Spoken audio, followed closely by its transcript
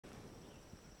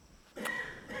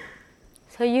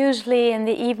So usually in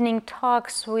the evening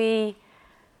talks we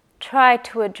try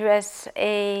to address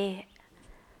a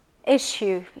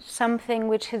issue, something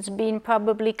which has been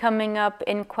probably coming up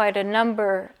in quite a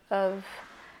number of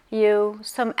you,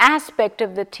 some aspect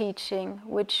of the teaching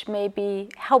which may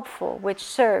be helpful, which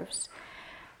serves.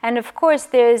 And of course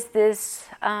there's this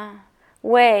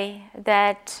way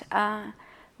that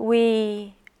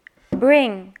we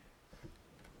bring,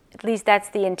 at least that's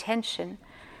the intention,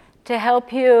 to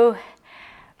help you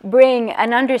bring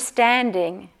an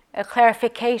understanding, a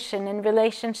clarification in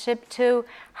relationship to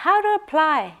how to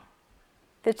apply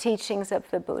the teachings of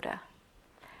the Buddha.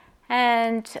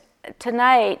 And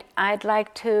tonight I'd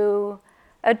like to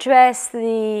address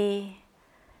the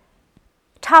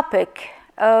topic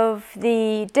of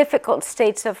the difficult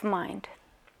states of mind,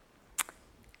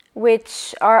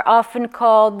 which are often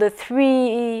called the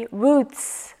three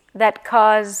roots that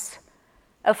cause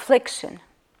affliction: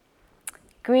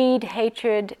 greed,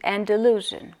 hatred, and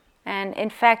delusion. And in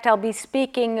fact, I'll be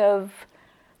speaking of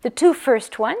the two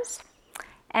first ones,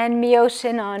 and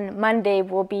Myoshin on Monday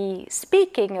will be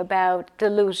speaking about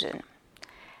delusion,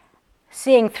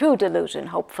 seeing through delusion,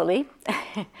 hopefully,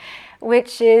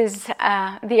 which is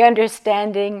the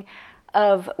understanding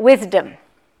of wisdom.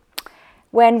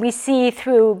 When we see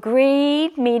through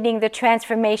greed, meaning the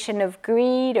transformation of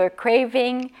greed or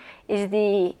craving is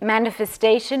the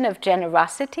manifestation of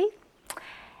generosity,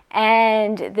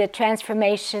 and the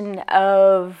transformation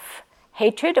of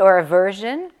hatred or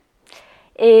aversion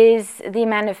is the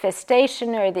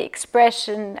manifestation or the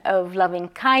expression of loving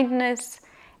kindness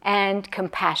and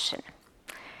compassion.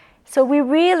 So we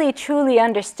really truly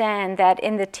understand that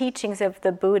in the teachings of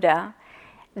the Buddha,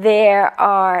 there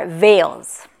are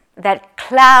veils that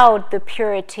cloud the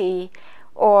purity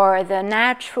or the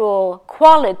natural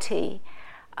quality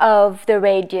of the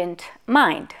radiant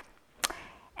mind,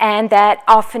 and that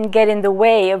often get in the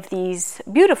way of these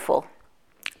beautiful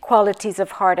qualities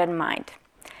of heart and mind.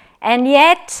 And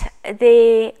yet,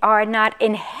 they are not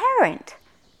inherent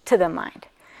to the mind.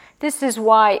 This is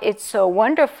why it's so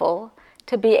wonderful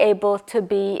to be able to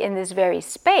be in this very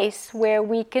space where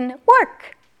we can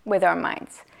work with our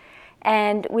minds.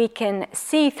 And we can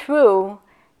see through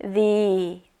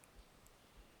the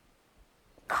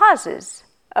causes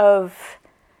of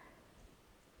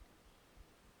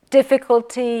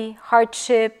difficulty,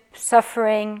 hardship,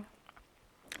 suffering,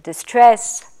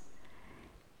 distress,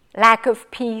 lack of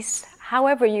peace,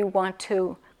 however you want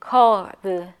to call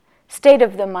the state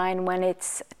of the mind when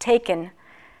it's taken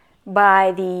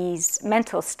by these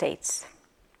mental states.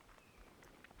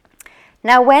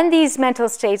 Now, when these mental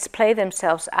states play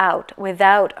themselves out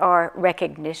without our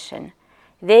recognition,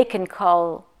 they can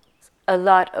cause a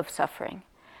lot of suffering.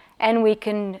 And we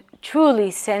can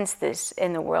truly sense this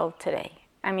in the world today.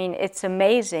 I mean, it's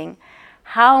amazing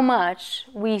how much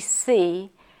we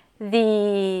see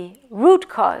the root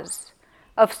cause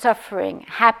of suffering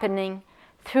happening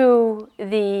through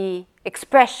the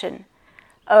expression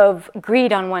of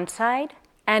greed on one side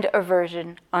and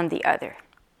aversion on the other.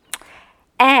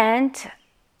 And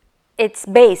it's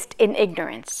based in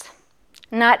ignorance,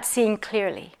 not seeing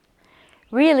clearly,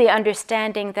 really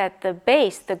understanding that the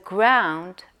base, the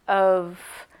ground of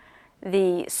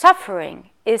the suffering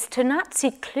is to not see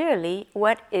clearly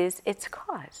what is its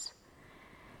cause.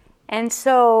 And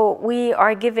so we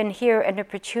are given here an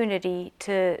opportunity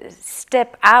to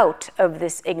step out of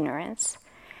this ignorance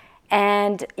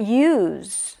and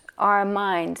use our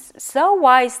minds so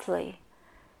wisely,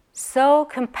 so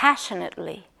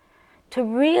compassionately, to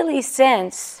really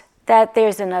sense that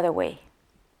there's another way.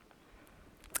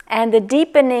 And the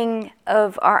deepening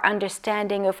of our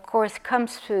understanding, of course,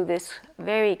 comes through this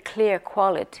very clear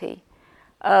quality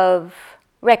of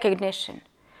recognition,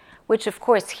 which of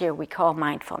course here we call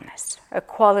mindfulness, a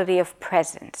quality of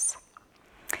presence.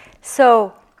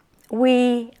 So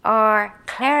we are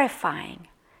clarifying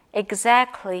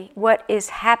exactly what is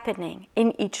happening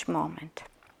in each moment.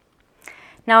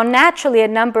 Now, naturally, a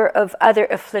number of other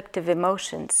afflictive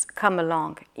emotions come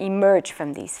along, emerge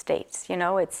from these states. You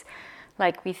know, it's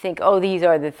like we think, oh, these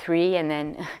are the three, and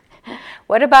then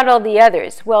what about all the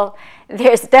others? Well,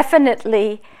 there's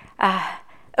definitely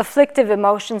afflictive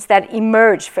emotions that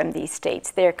emerge from these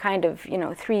states. They're kind of,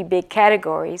 three big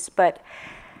categories, but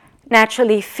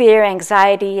naturally fear,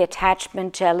 anxiety,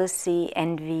 attachment, jealousy,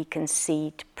 envy,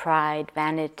 conceit, pride,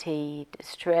 vanity,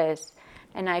 distress,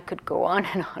 and I could go on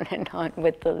and on and on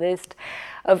with the list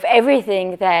of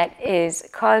everything that is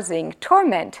causing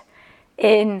torment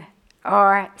in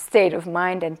our state of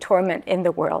mind and torment in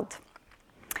the world.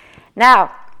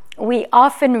 Now, we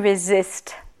often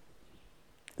resist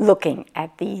looking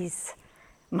at these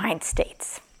mind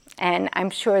states. and I'm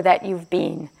sure that you've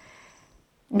been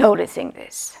noticing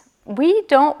this. We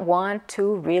don't want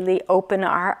to really open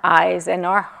our eyes and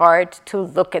our heart to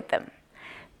look at them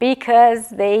because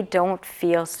they don't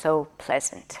feel so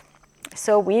pleasant.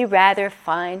 So we rather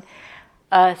find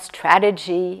a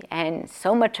strategy, and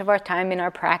so much of our time in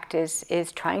our practice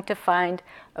is trying to find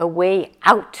a way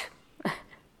out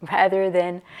rather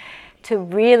than to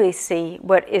really see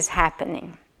what is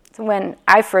happening. So when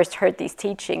I first heard these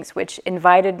teachings, which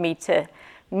invited me to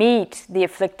meet the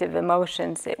afflictive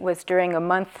emotions, it was during a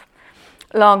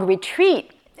month-long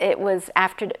retreat. It was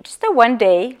after just a one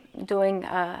day doing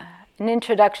an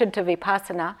introduction to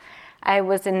Vipassana. I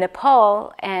was in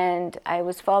Nepal and I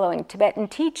was following Tibetan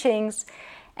teachings,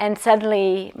 and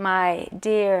suddenly my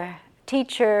dear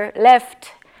teacher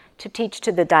left to teach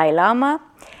to the Dalai Lama,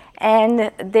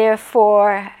 and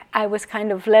therefore I was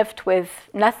kind of left with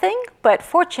nothing, but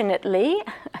fortunately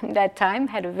at that time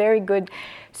had a very good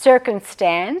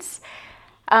circumstance.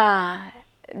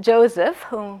 Joseph,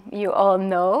 whom you all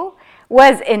know,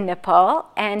 was in Nepal,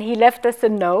 and he left us a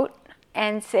note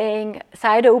and saying,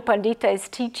 Sayadaw U Pandita is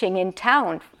teaching in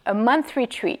town, a month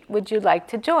retreat. Would you like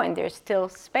to join? There's still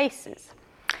spaces.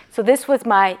 So this was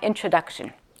my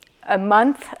introduction, a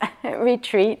month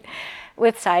retreat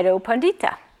with Sayadaw U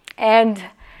Pandita. And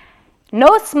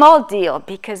no small deal,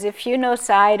 because if you know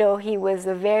Sayadaw, he was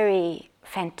a very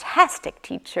fantastic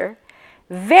teacher,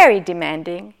 very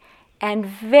demanding, and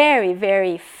very,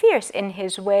 very fierce in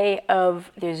his way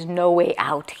of, there's no way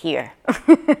out here.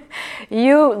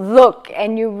 You look,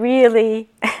 and you really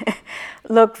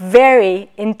look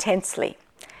very intensely.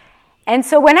 And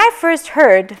so when I first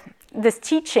heard this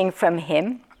teaching from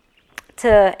him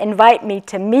to invite me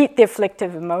to meet the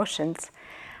afflictive emotions,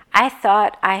 I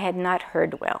thought I had not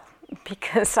heard well,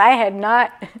 because I had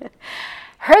not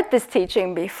heard this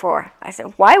teaching before. I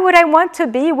said, why would I want to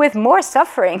be with more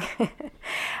suffering?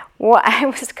 Well, I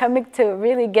was coming to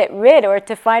really get rid or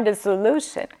to find a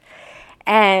solution.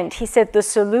 And he said the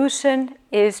solution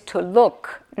is to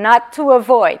look, not to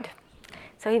avoid.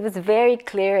 So he was very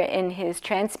clear in his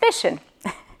transmission.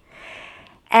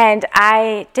 And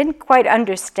I didn't quite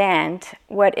understand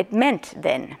what it meant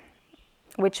then,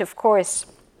 which of course,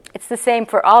 it's the same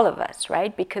for all of us,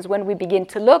 right? Because when we begin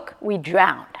to look, we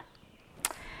drown.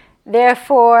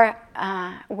 Therefore,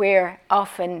 we're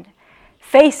often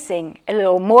facing a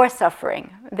little more suffering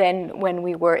than when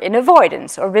we were in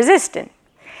avoidance or resistant.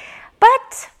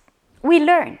 But we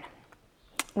learn.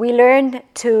 We learn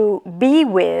to be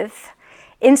with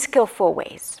in skillful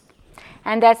ways.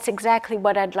 And that's exactly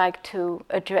what I'd like to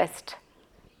address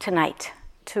tonight,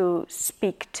 to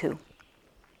speak to.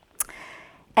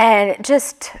 And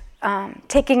just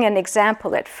taking an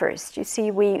example at first, you see,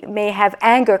 we may have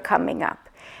anger coming up.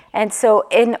 And so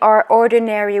in our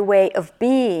ordinary way of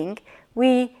being,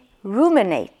 we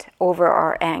ruminate over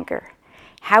our anger,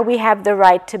 how we have the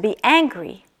right to be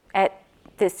angry at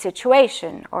this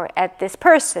situation or at this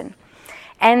person.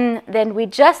 And then we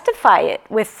justify it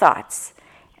with thoughts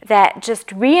that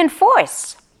just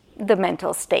reinforce the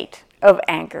mental state of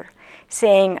anger,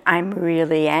 saying, I'm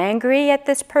really angry at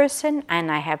this person and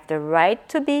I have the right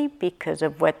to be because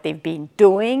of what they've been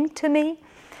doing to me,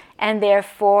 and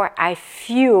therefore I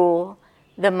fuel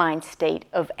the mind state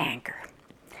of anger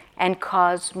and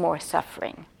cause more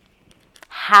suffering.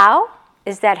 How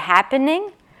is that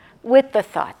happening? With the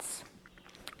thoughts.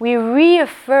 We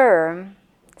reaffirm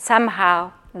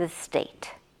somehow the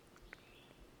state.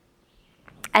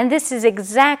 And this is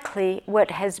exactly what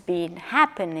has been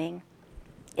happening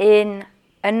in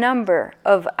a number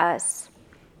of us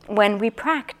when we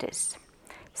practice.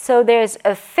 So there's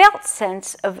a felt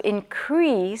sense of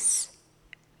increase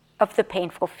of the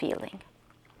painful feeling,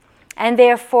 and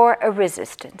therefore a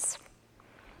resistance.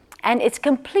 And it's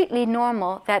completely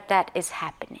normal that that is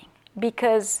happening,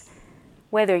 because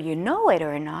whether you know it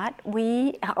or not,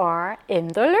 we are in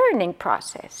the learning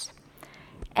process.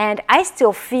 And I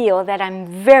still feel that I'm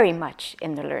very much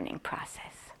in the learning process.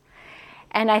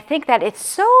 And I think that it's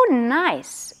so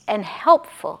nice and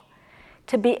helpful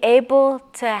to be able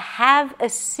to have a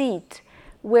seat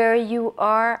where you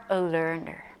are a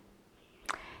learner.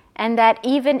 And that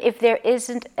even if there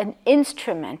isn't an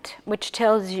instrument which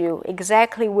tells you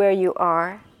exactly where you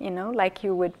are, you know, like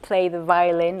you would play the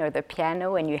violin or the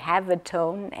piano and you have a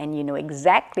tone and you know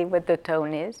exactly what the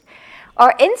tone is,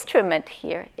 our instrument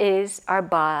here is our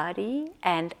body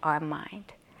and our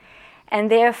mind.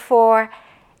 And therefore,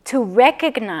 to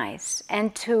recognize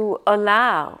and to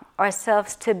allow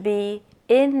ourselves to be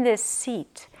in this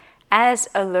seat as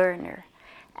a learner,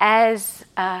 as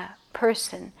a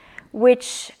person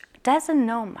which doesn't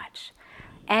know much,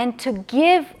 and to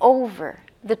give over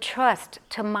the trust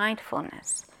to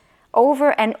mindfulness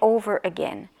over and over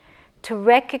again, to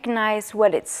recognize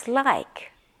what it's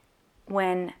like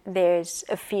when there's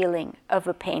a feeling of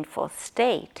a painful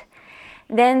state,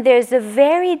 then there's a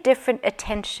very different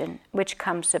attention which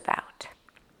comes about.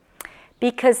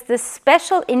 Because the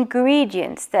special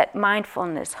ingredients that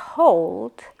mindfulness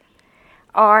hold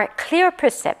are clear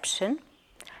perception,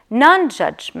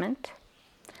 non-judgment,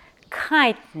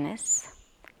 kindness,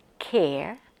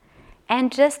 care,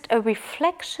 and just a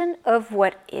reflection of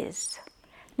what is.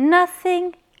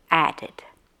 Nothing added.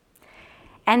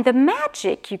 And the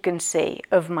magic, you can say,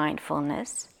 of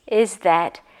mindfulness is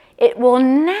that it will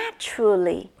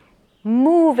naturally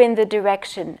move in the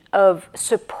direction of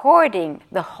supporting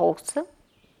the wholesome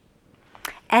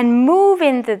and move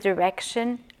in the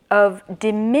direction of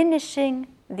diminishing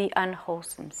the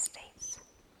unwholesome states.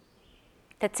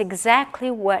 That's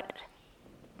exactly what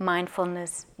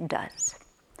mindfulness does,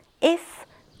 if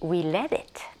we let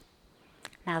it.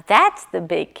 Now that's the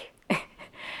big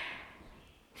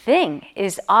thing,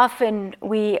 is often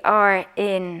we are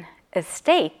in a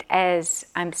state, as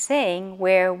I'm saying,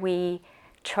 where we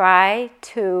try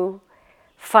to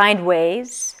find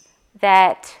ways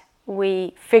that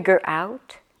we figure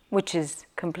out, which is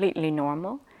completely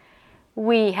normal.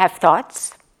 We have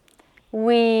thoughts.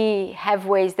 We have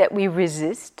ways that we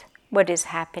resist what is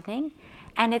happening,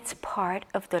 and it's part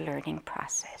of the learning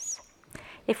process.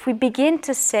 If we begin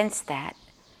to sense that,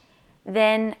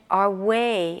 then our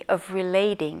way of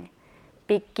relating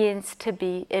begins to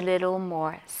be a little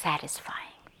more satisfying,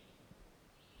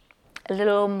 a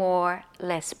little more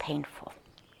less painful.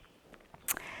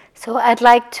 So I'd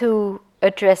like to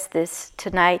address this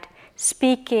tonight,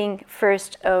 speaking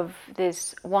first of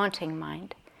this wanting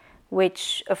mind,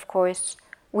 which of course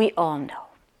we all know.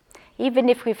 Even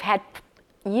if we've had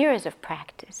years of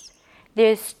practice,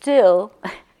 there's still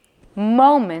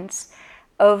moments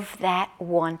of that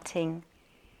wanting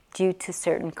due to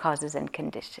certain causes and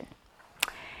conditions.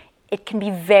 It can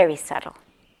be very subtle.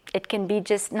 It can be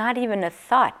just not even a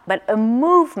thought, but a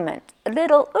movement, a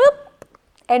little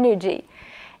energy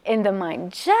in the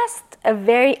mind, just a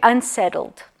very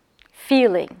unsettled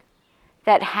feeling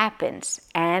that happens,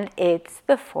 and it's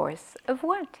the force of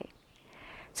wanting.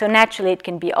 So naturally it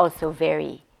can be also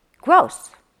very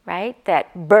gross, right?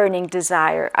 That burning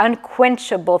desire,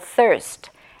 unquenchable thirst,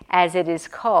 as it is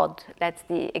called. That's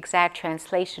the exact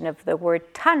translation of the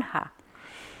word tanha.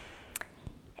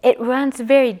 It runs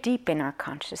very deep in our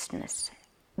consciousness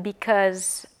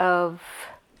because of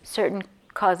certain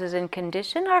causes and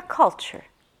conditions, our culture.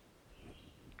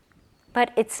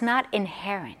 But it's not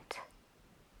inherent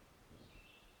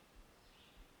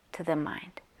to the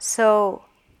mind. So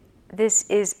this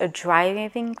is a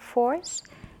driving force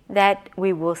that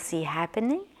we will see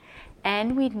happening,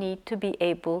 and we need to be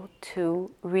able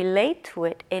to relate to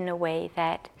it in a way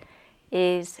that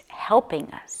is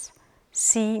helping us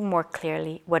see more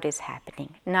clearly what is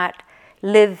happening, not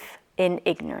live in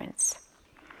ignorance.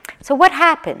 So what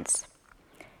happens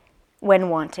when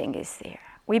wanting is there?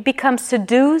 We become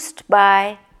seduced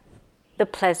by the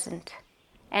pleasant,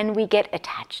 and we get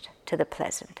attached to the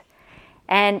pleasant.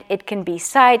 And it can be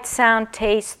sight, sound,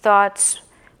 taste, thoughts,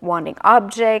 wanting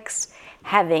objects,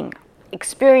 having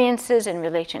experiences in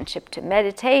relationship to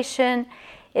meditation.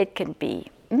 It can be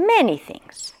many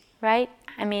things, right?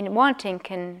 I mean, wanting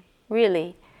can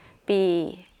really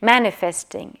be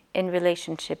manifesting in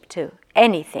relationship to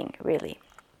anything, really.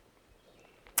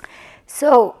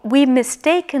 So we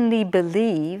mistakenly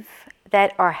believe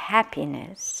that our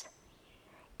happiness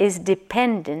is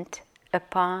dependent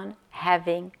upon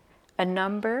having a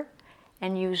number,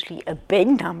 and usually a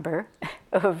big number,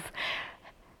 of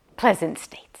pleasant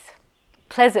states,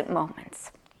 pleasant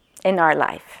moments in our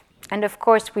life. And of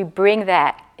course we bring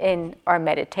that in our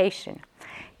meditation.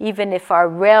 Even if our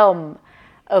realm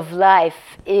of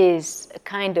life is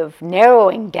kind of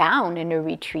narrowing down in a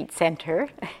retreat center,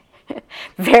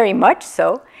 very much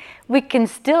so, we can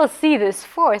still see this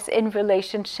force in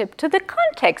relationship to the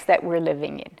context that we're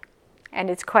living in. And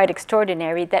it's quite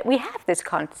extraordinary that we have this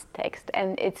context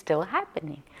and it's still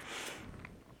happening.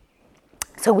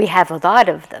 So we have a lot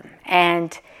of them,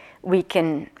 and we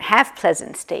can have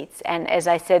pleasant states. And as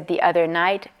I said the other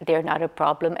night, they're not a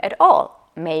problem at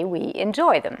all. May we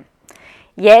enjoy them.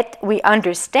 Yet we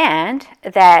understand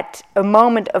that a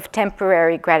moment of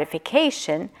temporary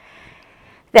gratification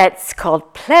that's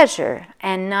called pleasure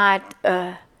and not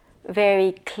a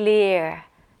very clear,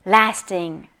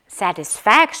 lasting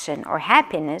satisfaction or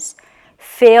happiness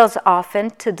fails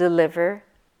often to deliver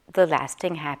the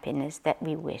lasting happiness that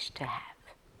we wish to have.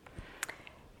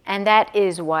 And that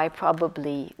is why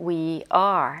probably we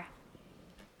are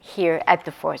here at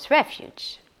the Forest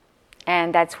Refuge.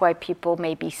 And that's why people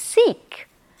maybe seek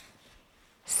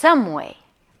some way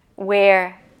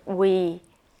where we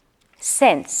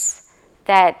sense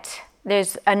that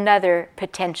there's another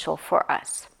potential for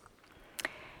us.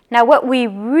 Now, what we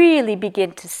really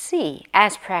begin to see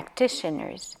as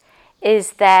practitioners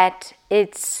is that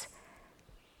it's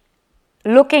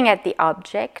looking at the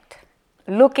object,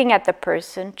 looking at the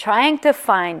person, trying to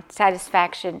find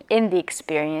satisfaction in the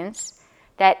experience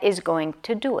that is going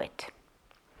to do it.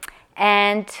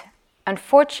 And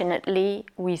unfortunately,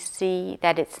 we see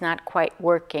that it's not quite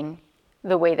working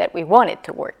the way that we want it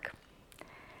to work.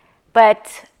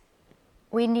 But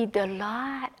we need a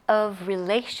lot of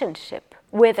relationship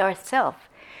with ourselves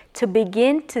to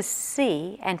begin to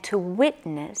see and to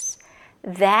witness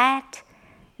that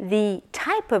the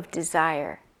type of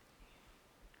desire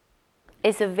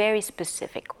is a very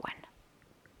specific one,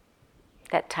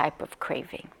 that type of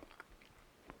craving.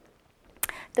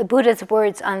 The Buddha's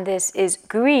words on this is,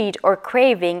 greed or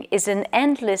craving is an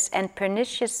endless and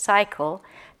pernicious cycle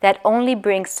that only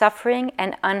brings suffering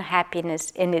and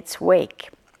unhappiness in its wake.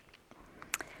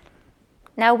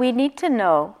 Now we need to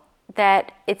know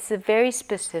that it's a very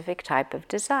specific type of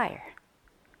desire,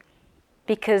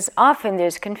 because often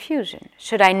there's confusion.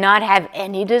 Should I not have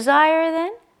any desire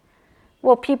then?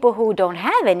 Well, people who don't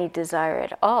have any desire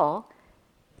at all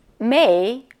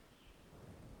may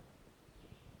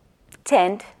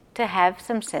tend to have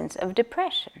some sense of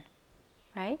depression,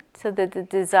 right? So that the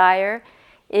desire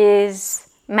is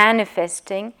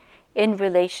manifesting in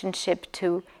relationship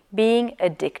to being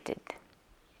addicted.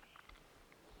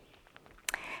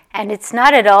 And it's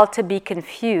not at all to be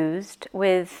confused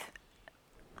with,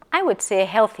 I would say, a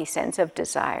healthy sense of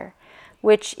desire,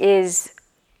 which is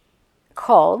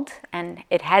called, and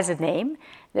it has a name,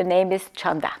 the name is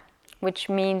chanda, which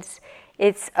means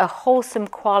it's a wholesome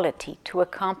quality to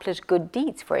accomplish good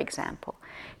deeds, for example,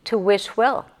 to wish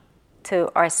well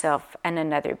to ourselves and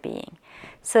another being.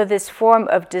 So this form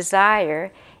of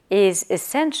desire is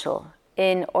essential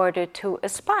in order to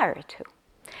aspire to.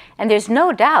 And there's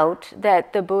no doubt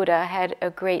that the Buddha had a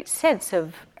great sense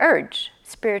of urge,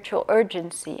 spiritual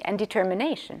urgency and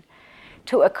determination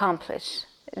to accomplish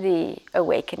the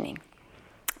awakening.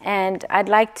 And I'd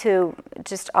like to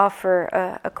just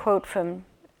offer a quote from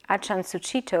Ajahn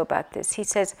Sucitto about this. He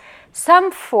says,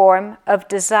 some form of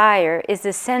desire is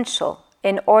essential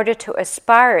in order to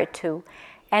aspire to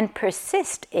and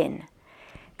persist in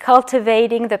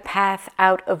cultivating the path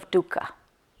out of dukkha,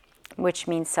 which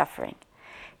means suffering.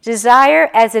 Desire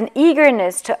as an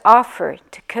eagerness to offer,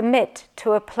 to commit,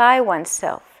 to apply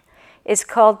oneself is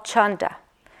called chanda.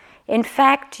 In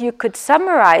fact, you could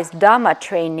summarize Dhamma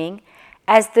training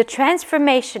as the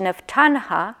transformation of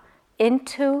tanha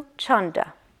into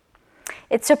chanda.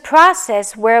 It's a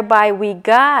process whereby we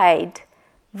guide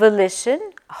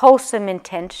volition, wholesome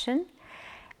intention,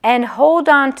 and hold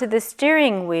on to the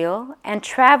steering wheel and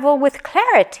travel with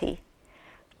clarity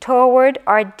toward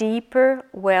our deeper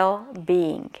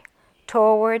well-being,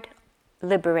 toward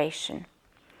liberation.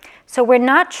 So we're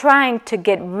not trying to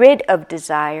get rid of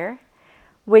desire,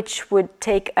 which would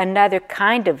take another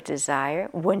kind of desire,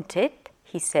 wouldn't it?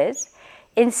 He says.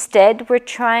 Instead, we're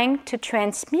trying to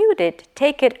transmute it,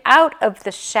 take it out of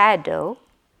the shadow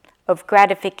of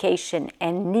gratification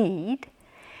and need,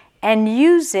 and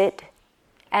use it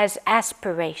as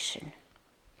aspiration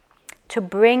to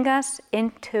bring us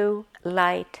into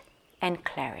light and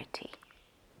clarity,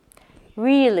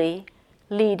 really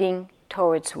leading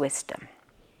towards wisdom.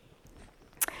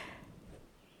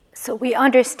 So we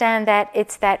understand that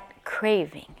it's that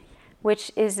craving,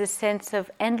 which is a sense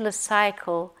of endless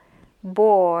cycle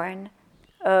born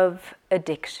of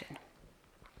addiction.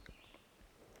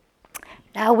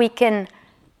 Now we can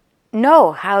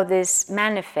know how this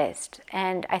manifests,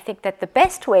 and I think that the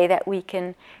best way that we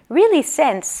can really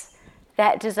sense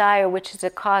that desire, which is a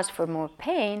cause for more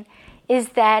pain, is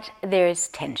that there is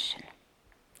tension.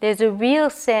 There's a real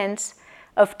sense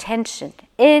of tension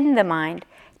in the mind,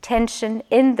 tension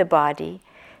in the body.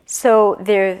 So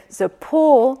there's a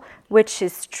pull which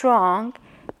is strong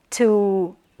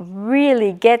to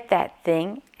really get that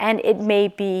thing, and it may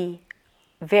be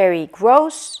very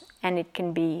gross and it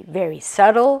can be very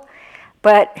subtle,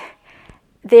 but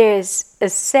there's a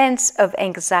sense of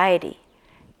anxiety,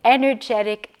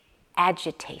 energetic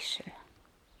agitation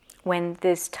when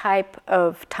this type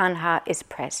of tanha is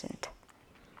present.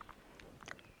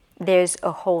 There's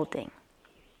a holding.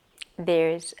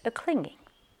 There's a clinging.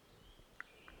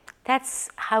 That's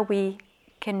how we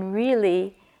can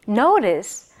really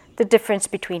notice the difference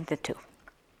between the two.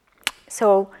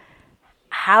 So,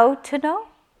 how to know?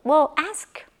 Well,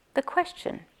 ask the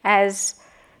question, as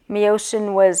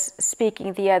Miyoshi was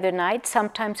speaking the other night,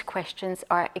 sometimes questions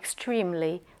are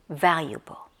extremely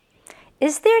valuable.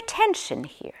 Is there tension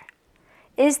here?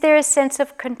 Is there a sense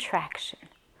of contraction?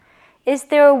 Is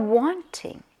there a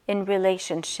wanting in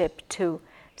relationship to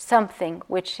something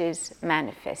which is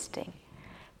manifesting?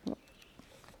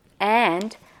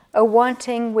 And a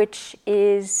wanting which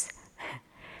is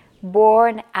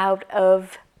born out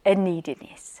of a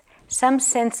neediness, some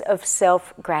sense of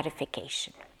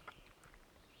self-gratification.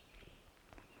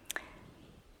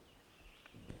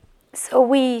 So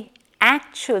we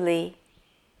actually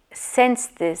sense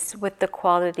this with the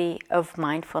quality of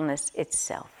mindfulness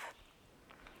itself.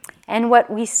 And what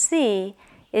we see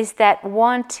is that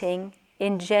wanting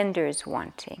engenders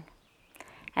wanting.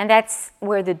 And that's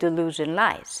where the delusion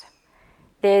lies.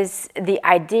 There's the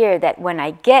idea that when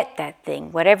I get that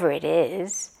thing, whatever it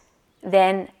is,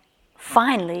 then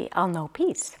finally I'll know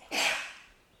peace.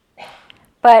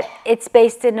 But it's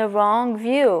based in a wrong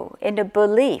view, in a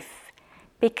belief,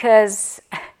 because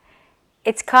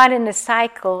it's caught in a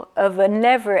cycle of a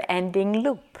never-ending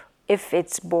loop if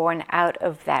it's born out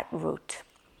of that root.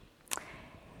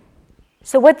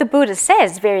 So what the Buddha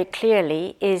says very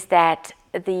clearly is that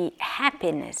the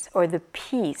happiness or the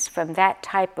peace from that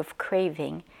type of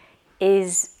craving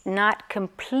is not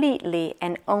completely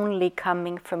and only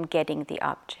coming from getting the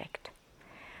object,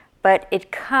 but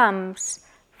it comes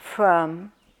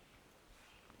from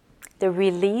the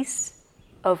release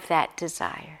of that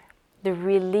desire, the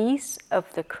release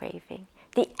of the craving,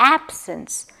 the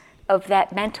absence of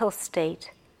that mental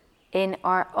state in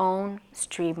our own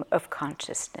stream of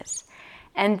consciousness.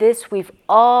 And this we've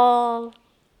all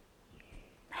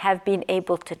have been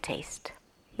able to taste,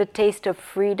 the taste of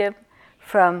freedom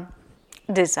from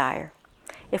desire.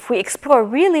 If we explore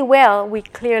really well, we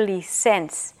clearly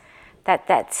sense that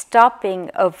that stopping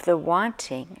of the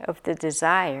wanting, of the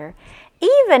desire,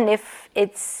 even if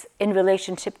it's in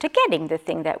relationship to getting the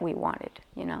thing that we wanted.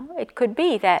 You know, it could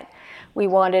be that we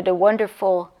wanted a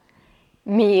wonderful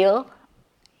meal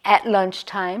at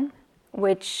lunchtime,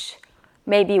 which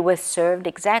maybe was served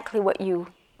exactly what you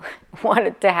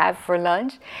wanted to have for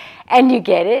lunch, and you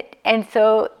get it, and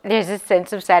so there's a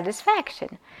sense of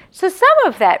satisfaction. So some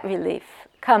of that relief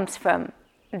comes from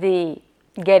the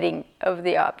getting of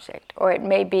the object, or it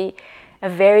may be a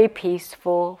very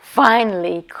peaceful,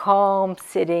 finally calm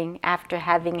sitting after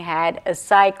having had a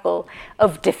cycle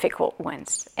of difficult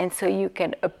ones, and so you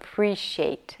can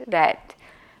appreciate that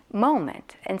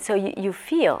moment, and so you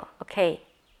feel, okay,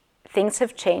 things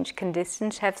have changed,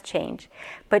 conditions have changed,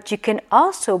 but you can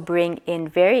also bring in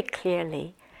very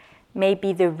clearly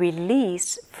maybe the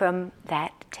release from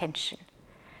that tension,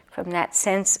 from that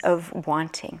sense of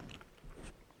wanting.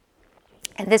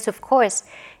 And this, of course,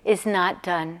 is not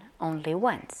done only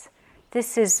once.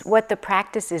 This is what the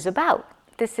practice is about.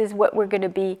 This is what we're going to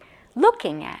be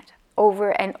looking at over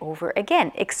and over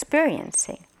again,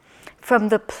 experiencing from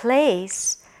the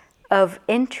place of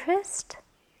interest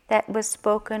that was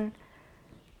spoken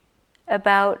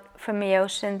about from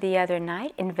Miyoshi the other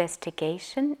night,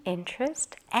 investigation,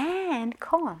 interest, and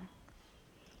calm.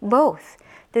 Both.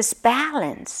 This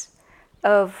balance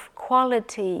of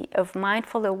quality of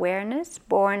mindful awareness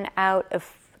born out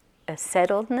of a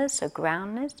settledness, a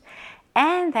groundness,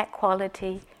 and that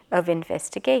quality of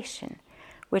investigation,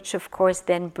 which of course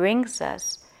then brings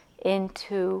us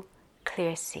into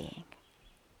clear seeing.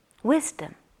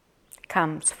 Wisdom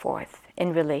comes forth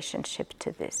in relationship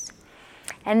to this.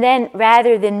 And then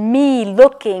rather than me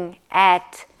looking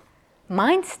at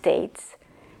mind states,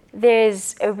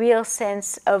 there's a real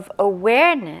sense of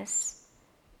awareness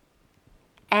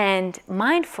and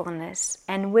mindfulness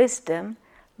and wisdom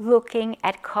looking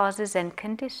at causes and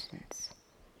conditions,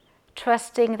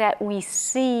 trusting that we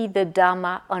see the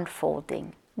Dhamma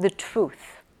unfolding, the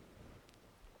truth,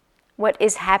 what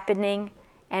is happening,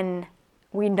 and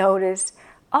we notice,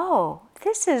 oh,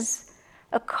 this is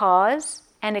a cause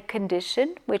and a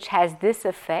condition which has this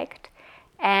effect,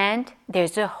 and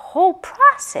there's a whole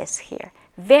process here,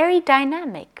 very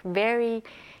dynamic, very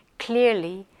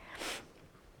clearly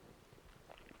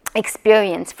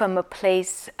experienced from a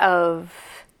place of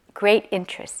great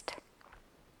interest.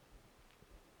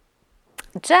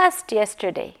 Just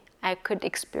yesterday, I could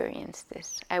experience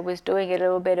this. I was doing a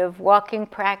little bit of walking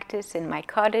practice in my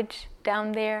cottage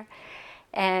down there,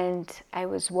 and I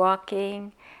was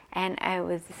walking, and I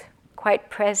was quite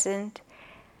present,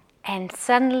 and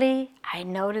suddenly I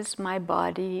noticed my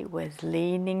body was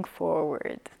leaning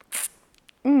forward.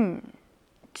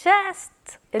 Just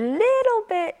a little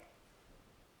bit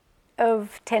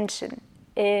of tension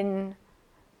in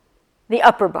the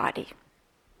upper body.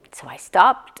 So I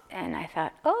stopped and I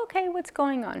thought, oh, okay, what's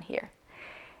going on here?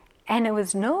 And I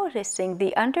was noticing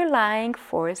the underlying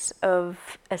force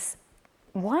of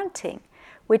wanting,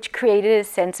 which created a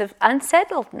sense of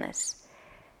unsettledness,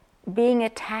 being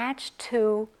attached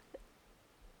to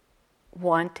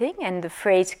wanting, and the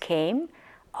phrase came,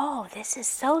 "Oh, this is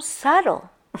so subtle."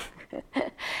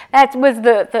 That was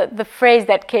the phrase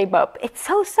that came up. It's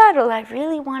so subtle, I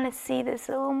really want to see this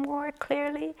a little more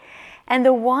clearly. And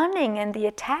the wanting and the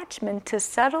attachment to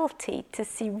subtlety, to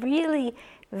see really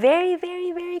very,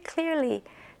 very, very clearly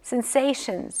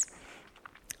sensations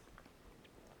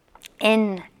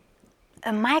in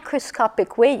a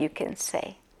microscopic way, you can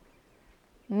say,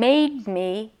 made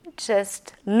me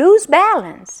just lose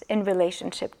balance in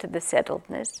relationship to the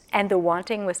settledness, and the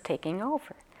wanting was taking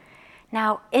over.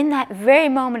 Now, in that very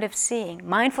moment of seeing,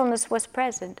 mindfulness was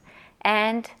present,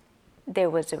 and there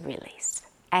was a release.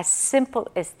 As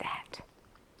simple as that.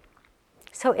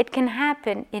 So it can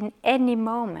happen in any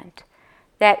moment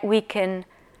that we can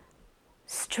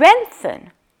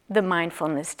strengthen the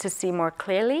mindfulness to see more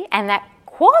clearly, and that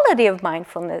quality of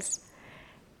mindfulness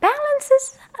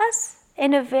balances us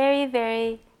in a very,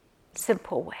 very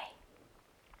simple way.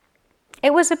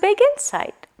 It was a big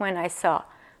insight when I saw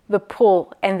the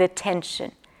pull and the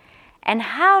tension. And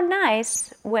how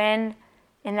nice when,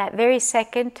 in that very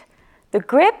second, the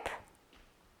grip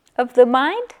of the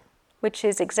mind, which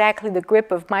is exactly the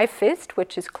grip of my fist,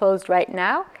 which is closed right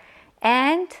now,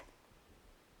 and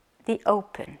the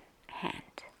open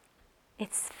hand.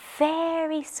 It's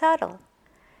very subtle.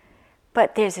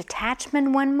 But there's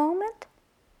attachment one moment,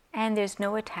 and there's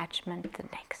no attachment the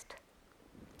next.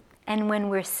 And when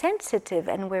we're sensitive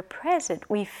and we're present,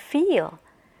 we feel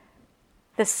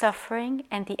the suffering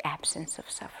and the absence of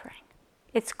suffering.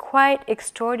 It's quite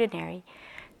extraordinary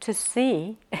to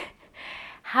see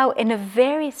how in a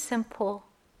very simple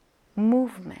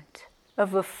movement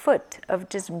of a foot, of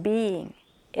just being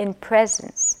in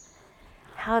presence,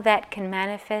 how that can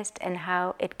manifest and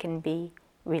how it can be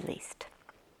released.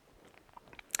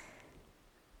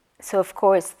 So of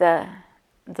course the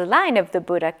line of the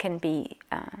Buddha can be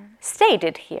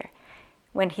stated here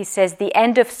when he says the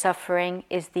end of suffering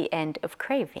is the end of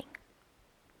craving.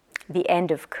 The end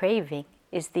of craving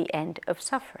is the end of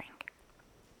suffering.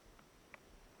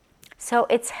 So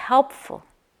it's helpful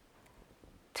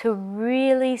to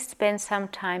really spend some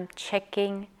time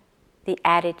checking the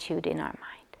attitude in our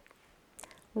mind.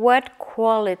 What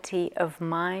quality of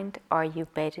mind are you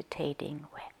meditating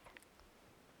with?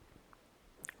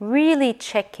 Really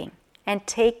checking and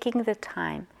taking the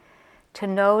time to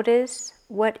notice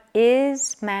what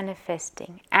is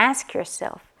manifesting. Ask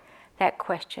yourself that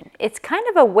question. It's kind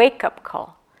of a wake-up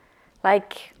call.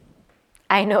 Like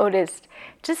I noticed,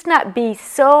 just not be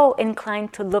so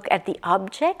inclined to look at the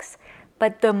objects,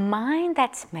 but the mind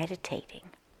that's meditating.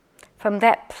 From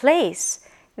that place,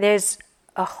 there's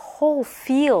a whole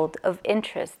field of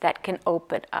interest that can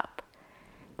open up,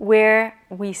 where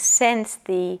we sense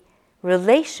the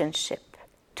relationship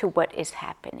to what is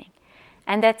happening.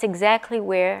 And that's exactly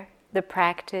where the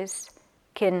practice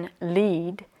can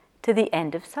lead to the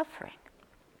end of suffering.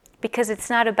 Because it's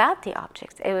not about the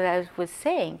objects. As I was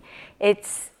saying,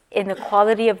 it's in the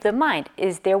quality of the mind.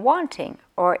 Is there wanting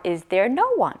or is there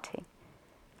no wanting?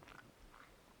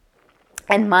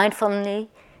 And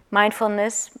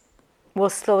mindfulness will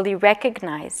slowly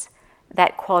recognize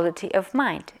that quality of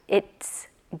mind. It's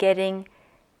getting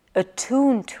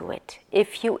attuned to it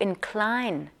if you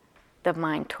incline the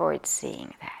mind towards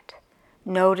seeing that,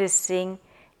 noticing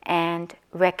and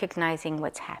recognizing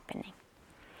what's happening.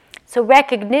 So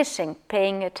recognition,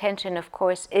 paying attention, of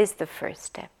course, is the first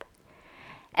step.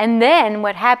 And then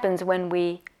what happens when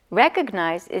we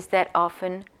recognize is that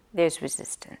often there's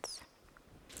resistance.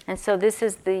 And so this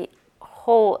is the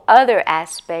whole other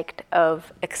aspect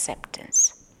of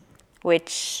acceptance,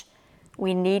 which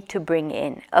we need to bring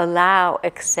in. Allow,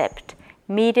 accept,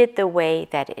 meet it the way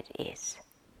that it is.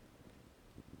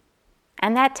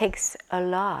 And that takes a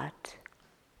lot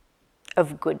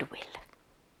of goodwill.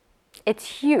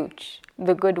 It's huge,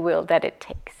 the goodwill that it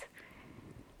takes.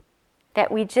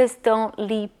 That we just don't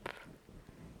leap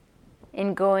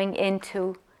in going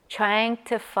into trying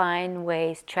to find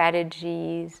ways,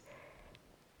 strategies,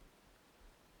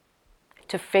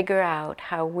 to figure out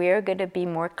how we're going to be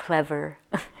more clever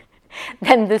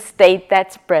than the state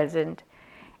that's present.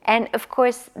 And of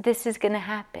course, this is going to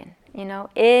happen.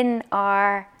 In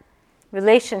our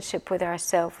relationship with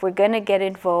ourselves, we're going to get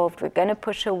involved, we're going to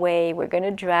push away, we're going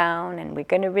to drown, and we're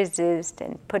going to resist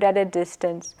and put at a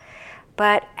distance.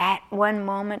 But at one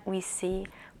moment we see,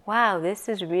 wow, this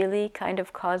is really kind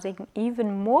of causing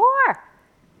even more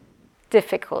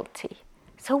difficulty.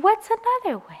 So what's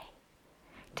another way?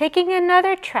 Taking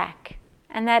another track,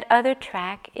 And that other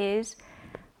track is,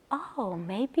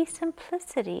 maybe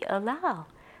simplicity, allow.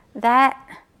 That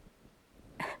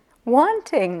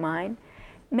wanting mind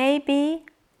maybe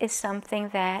is something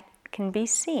that can be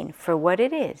seen for what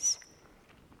it is.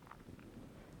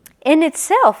 In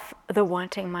itself, the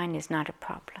wanting mind is not a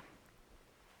problem.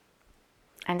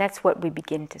 And that's what we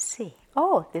begin to see.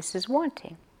 This is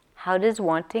wanting. How does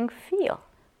wanting feel?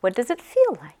 What does it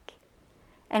feel like?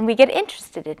 And we get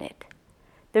interested in it.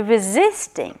 The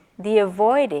resisting, the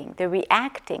avoiding, the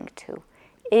reacting to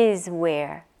is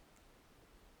where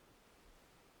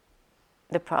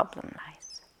the problem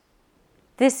lies.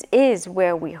 This is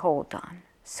where we hold on.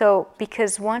 So,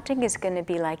 because wanting is going to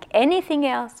be like anything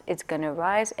else, it's going to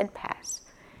rise and pass.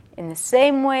 In the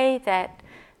same way that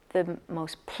the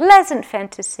most pleasant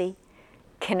fantasy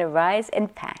can arise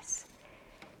and pass.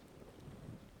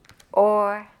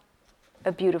 Or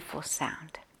a beautiful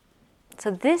sound. So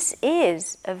this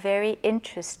is a very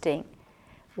interesting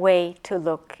way to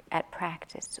look at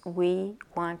practice. We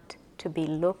want to be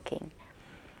looking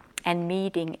and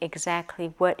meeting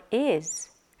exactly what is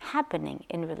happening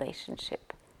in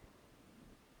relationship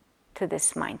to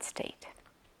this mind state.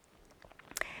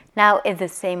 Now, in the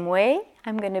same way,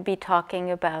 I'm going to be talking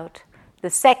about the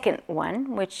second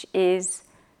one, which is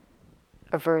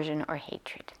aversion or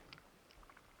hatred.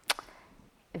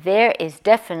 There is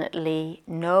definitely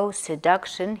no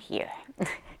seduction here.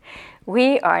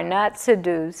 We are not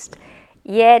seduced,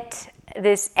 yet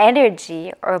this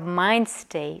energy or mind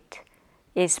state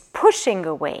is pushing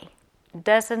away,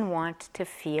 doesn't want to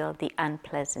feel the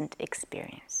unpleasant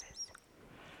experiences.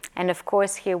 And of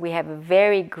course, here we have a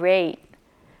very great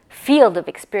field of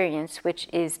experience, which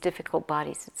is difficult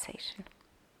body sensation.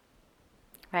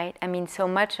 Right? I mean, so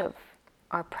much of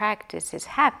our practice is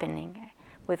happening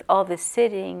with all the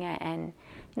sitting and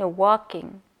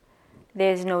walking.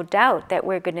 There's no doubt that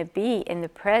we're going to be in the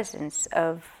presence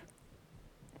of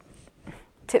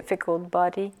difficult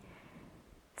body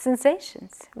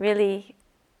sensations, really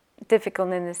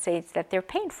difficult in the states that they're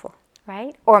painful,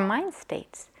 right? Or mind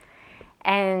states.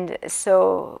 And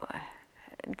so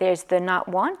there's the not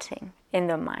wanting in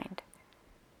the mind,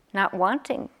 not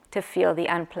wanting to feel the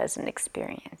unpleasant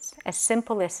experience, as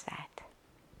simple as that.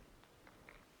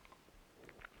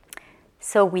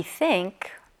 So we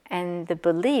think, and the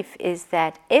belief is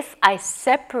that if I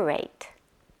separate,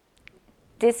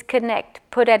 disconnect,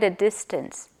 put at a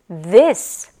distance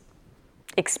this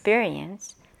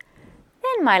experience,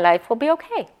 then my life will be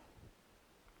okay.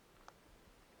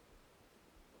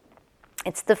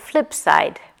 It's the flip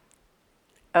side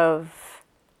of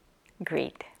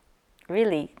greed.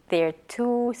 Really, they're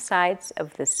two sides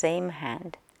of the same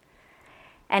hand.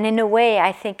 And in a way,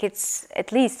 I think it's,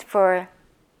 at least for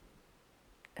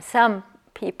some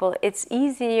people, it's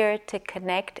easier to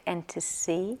connect and to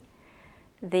see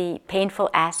the painful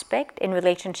aspect in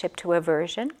relationship to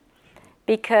aversion,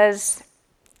 because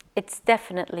it's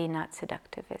definitely not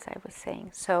seductive, as I was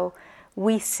saying. So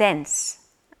we sense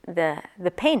the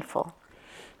painful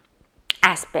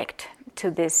aspect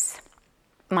to this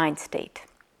mind state.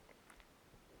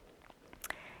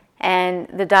 And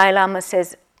the Dalai Lama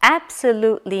says,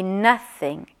 absolutely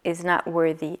nothing is not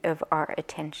worthy of our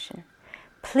attention.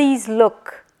 Please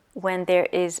look when there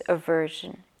is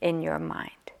aversion in your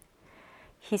mind.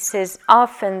 He says,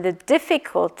 often the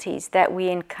difficulties that we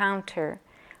encounter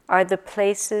are the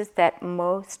places that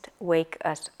most wake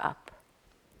us up.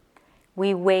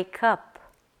 We wake up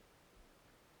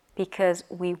because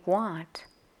we want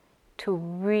to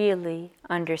really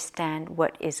understand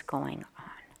what is going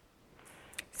on.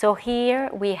 So here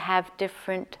we have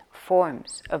different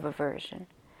forms of aversion.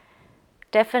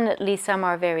 Definitely some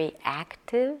are very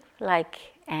active, like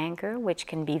anger, which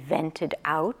can be vented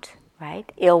out,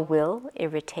 right? Ill will,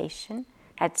 irritation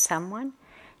at someone.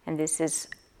 And this is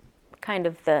kind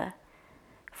of the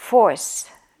force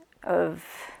of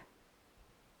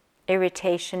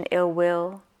irritation, ill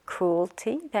will,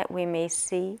 cruelty that we may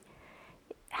see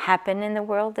happen in the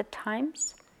world at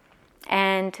times.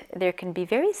 And there can be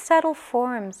very subtle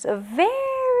forms of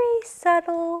very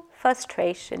subtle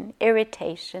frustration,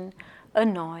 irritation,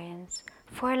 annoyance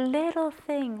for a little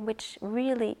thing which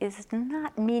really is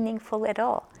not meaningful at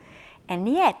all. And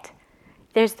yet,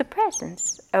 there's the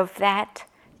presence of that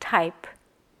type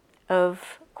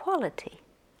of quality.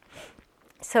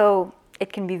 So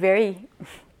it can be very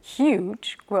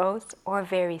huge, gross, or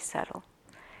very subtle.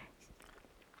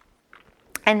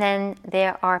 And then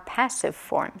there are passive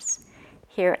forms.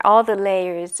 Here, all the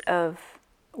layers of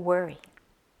worry,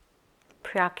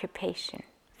 preoccupation,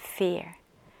 fear,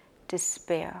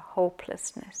 despair,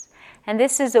 hopelessness. And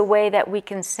this is a way that we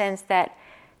can sense that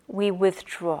we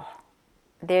withdraw.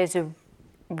 There's a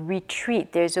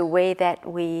retreat. There's a way that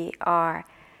we are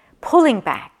pulling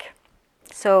back.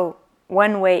 So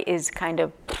one way is kind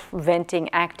of venting,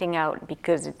 acting out,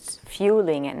 because it's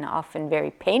fueling and often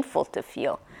very painful to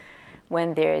feel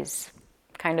when there's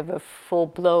kind of a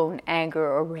full-blown anger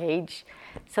or rage.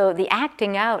 So the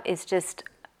acting out is just,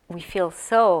 we feel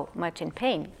so much in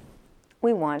pain.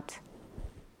 We want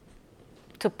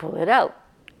to pull it out.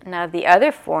 Now the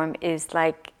other form is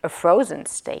like a frozen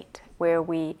state, where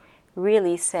we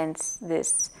really sense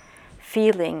this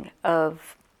feeling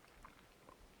of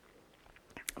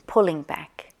pulling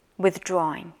back,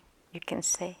 withdrawing, you can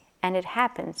say, and it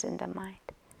happens in the mind.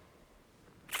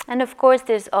 And of course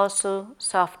there's also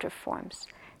softer forms,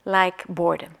 like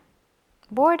boredom.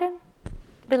 Boredom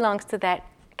belongs to that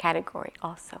category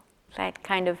also, that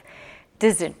kind of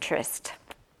disinterest,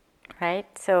 right?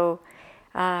 So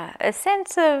a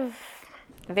sense of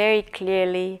very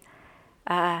clearly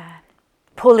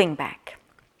pulling back.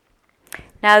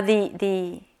 Now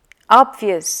the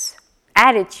obvious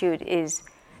attitude is,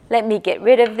 let me get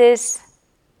rid of this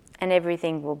and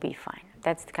everything will be fine.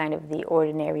 That's kind of the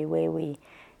ordinary way we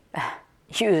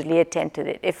usually attend to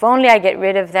it. If only I get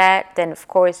rid of that, then of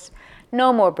course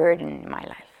no more burden in my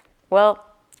life. Well,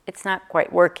 it's not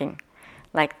quite working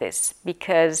like this,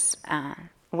 because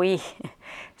we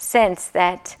sense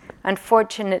that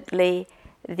unfortunately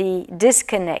the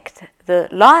disconnect, the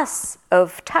loss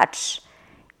of touch,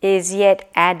 is yet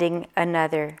adding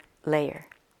another layer,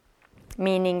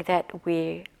 meaning that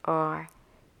we are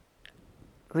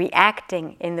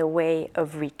reacting in the way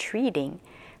of retreating,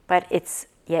 but it's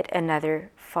yet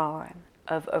another form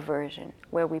of aversion,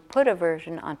 where we put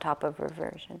aversion on top of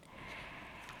aversion.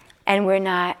 And we're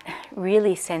not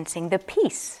really sensing the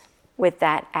peace with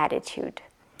that attitude.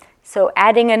 So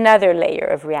adding another layer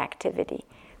of reactivity,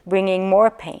 bringing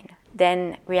more pain,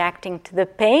 then reacting to the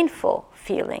painful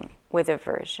feeling with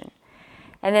aversion.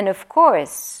 And then of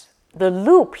course, the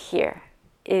loop here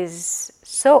is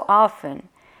so often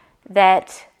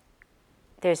that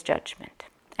there's judgment.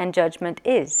 And judgment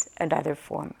is another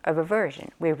form of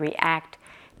aversion. We react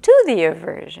to the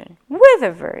aversion with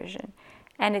aversion.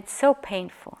 And it's so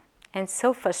painful and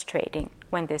so frustrating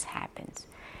when this happens.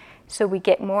 So we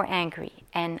get more angry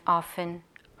and often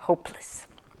hopeless.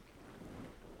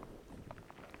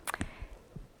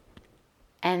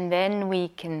 And then we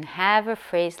can have a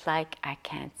phrase like, I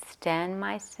can't stand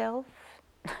myself.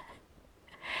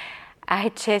 I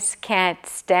just can't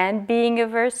stand being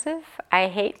aversive. I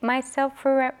hate myself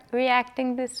for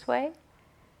reacting this way.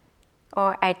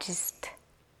 Or I just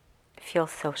feel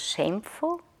so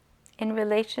shameful in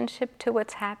relationship to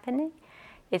what's happening.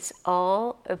 It's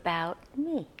all about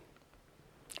me.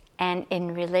 And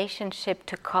in relationship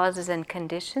to causes and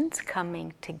conditions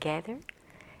coming together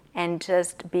and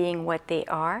just being what they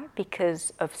are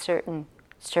because of certain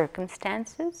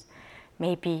circumstances,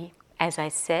 maybe, as I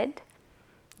said,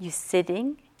 you're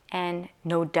sitting and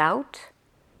no doubt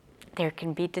there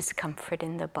can be discomfort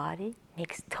in the body,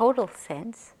 makes total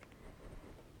sense,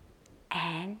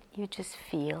 and you just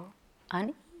feel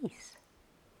unease.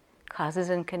 Causes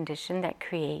and conditions that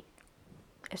create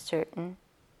a certain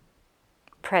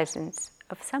presence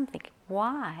of something.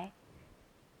 Why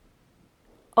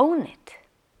own it?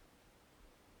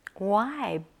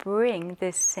 Why bring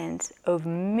this sense of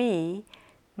me,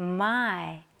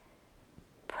 my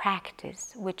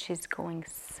practice, which is going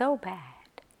so bad,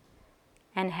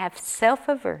 and have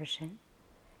self-aversion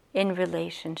in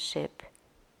relationship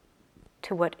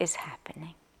to what is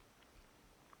happening?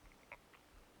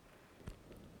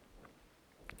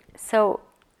 So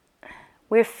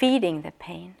we're feeding the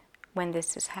pain when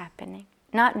this is happening,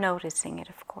 not noticing it,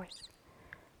 of course.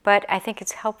 But I think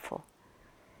it's helpful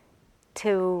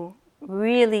to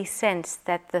really sense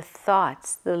that the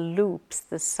thoughts, the loops,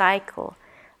 the cycle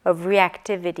of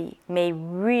reactivity may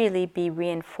really be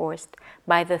reinforced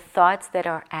by the thoughts that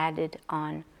are added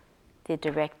on the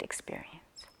direct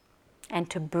experience, and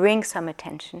to bring some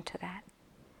attention to that.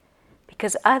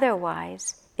 Because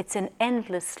otherwise, it's an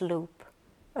endless loop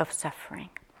of suffering.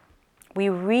 We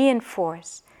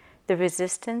reinforce the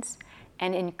resistance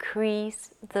and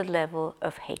increase the level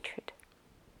of hatred.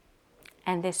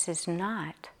 And this is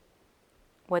not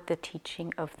what the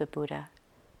teaching of the Buddha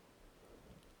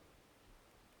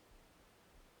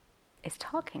is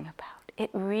talking about. It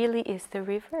really is the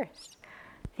reverse,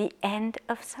 the end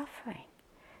of suffering.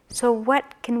 So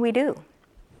what can we do?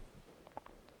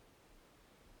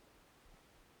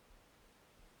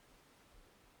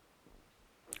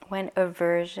 When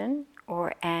aversion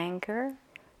or anger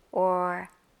or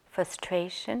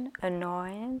frustration,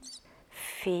 annoyance,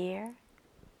 fear,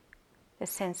 the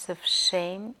sense of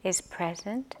shame is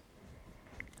present,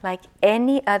 like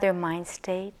any other mind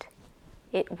state,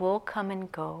 it will come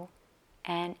and go,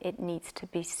 and it needs to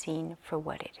be seen for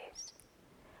what it is.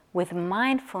 With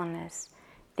mindfulness,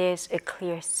 there's a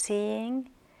clear seeing,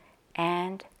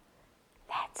 and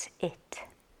that's it.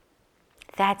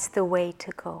 That's the way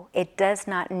to go. It does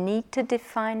not need to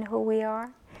define who we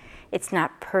are. It's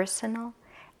not personal,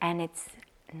 and it's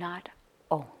not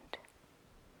owned.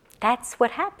 That's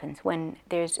what happens when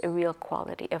there's a real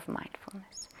quality of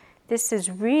mindfulness. This is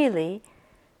really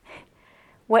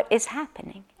what is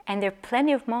happening. And there are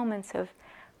plenty of moments of,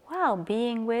 wow,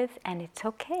 being with, and it's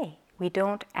okay. We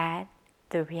don't add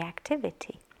the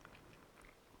reactivity.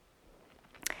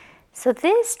 So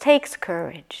this takes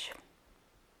courage.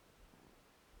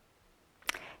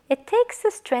 It takes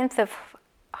the strength of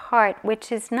heart,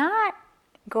 which is not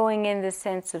going in the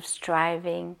sense of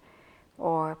striving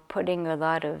or putting a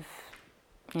lot of,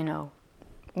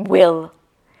 will.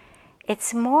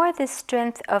 It's more the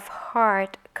strength of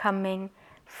heart coming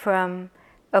from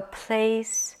a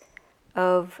place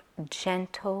of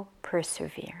gentle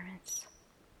perseverance.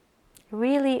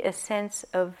 Really a sense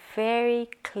of very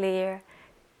clear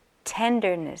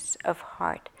tenderness of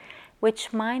heart,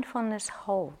 which mindfulness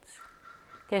holds.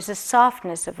 There's a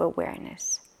softness of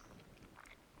awareness.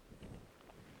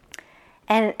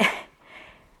 And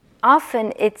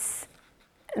often it's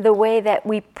the way that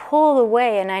we pull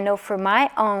away, and I know for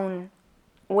my own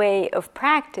way of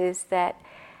practice that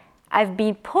I've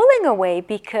been pulling away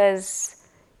because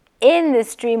in the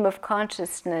stream of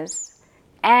consciousness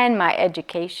and my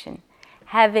education,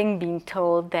 having been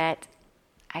told that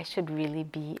I should really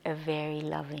be a very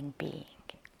loving being,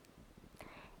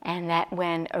 and that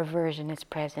when aversion is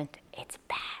present, it's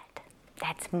bad.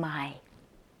 That's my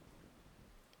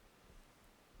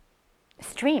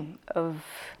stream of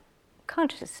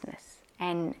consciousness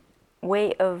and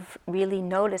way of really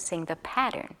noticing the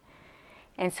pattern.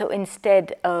 And so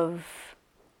instead of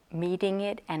meeting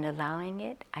it and allowing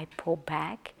it, I pull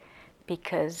back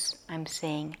because I'm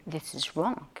saying this is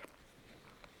wrong.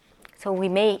 So we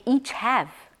may each have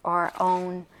our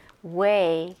own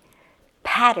way,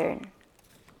 pattern,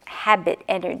 habit,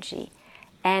 energy,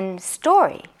 and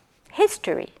story,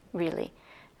 history really,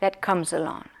 that comes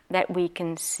along, that we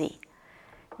can see,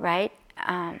 right?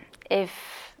 If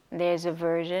there's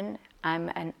aversion, I'm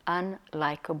an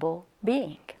unlikable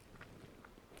being.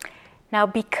 Now,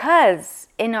 because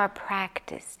in our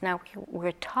practice, now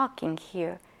we're talking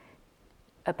here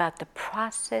about the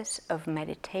process of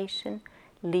meditation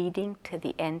leading to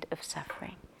the end of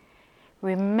suffering.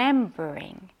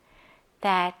 Remembering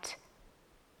that,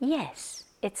 yes,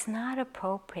 it's not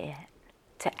appropriate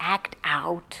to act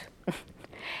out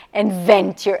and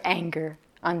vent your anger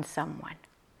on someone.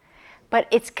 But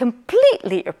it's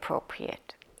completely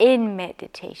appropriate in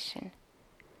meditation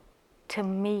to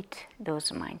meet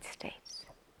those mind states.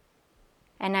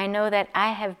 And I know that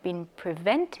I have been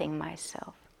preventing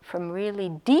myself from really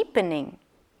deepening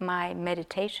my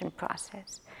meditation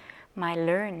process, my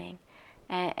learning,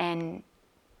 and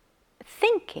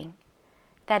thinking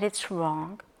that it's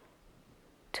wrong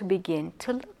to begin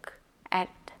to look at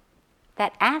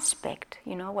that aspect,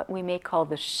 what we may call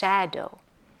the shadow,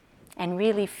 and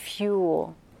really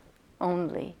fuel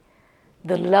only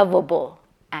the lovable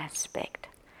aspect.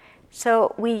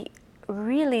 So we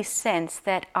really sense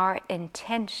that our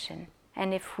intention,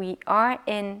 and if we are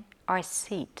in our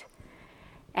seat,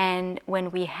 and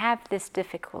when we have this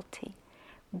difficulty,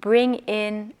 bring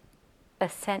in a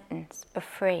sentence, a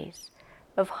phrase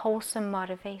of wholesome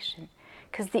motivation,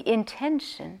 because the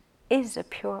intention is a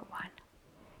pure one.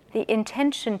 The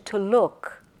intention to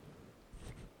look,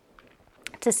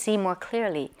 to see more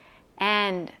clearly,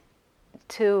 and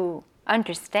to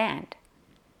understand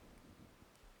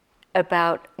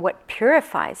about what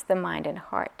purifies the mind and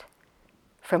heart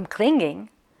from clinging,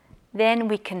 then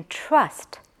we can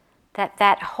trust that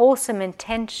that wholesome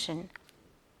intention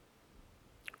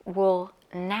will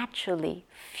naturally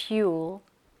fuel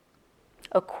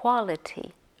a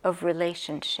quality of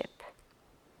relationship,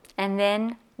 and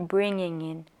then bringing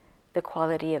in the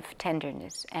quality of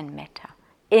tenderness and metta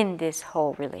in this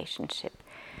whole relationship.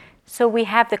 So we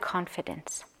have the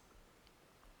confidence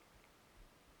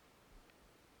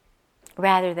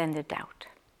rather than the doubt,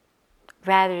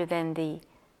 rather than the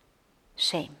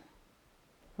shame,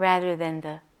 rather than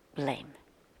the blame.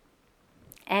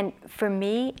 And for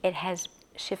me, it has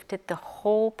shifted the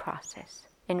whole process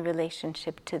in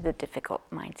relationship to the difficult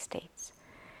mind states.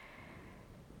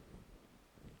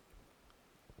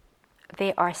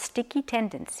 They are sticky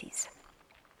tendencies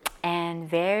and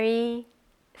very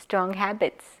strong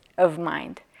habits of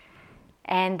mind.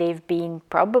 And they've been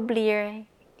probably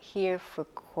here for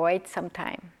quite some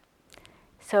time.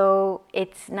 So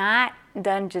it's not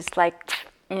done just like,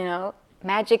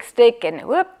 magic stick and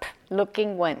whoop,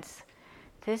 looking once.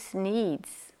 This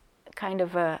needs kind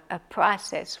of a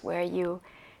process where you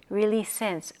really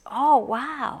sense, oh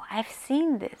wow, I've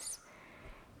seen this.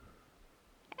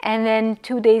 And then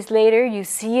 2 days later, you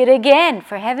see it again.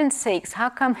 For heaven's sakes, how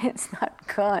come it's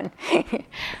not gone?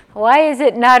 Why is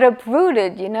it not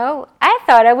uprooted, I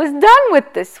thought I was done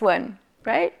with this one,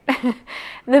 right?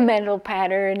 The mental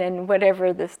pattern and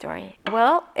whatever the story.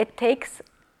 Well, it takes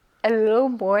a little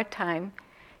more time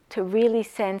to really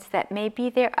sense that maybe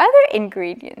there are other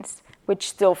ingredients which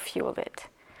still fuel it.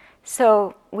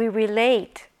 So we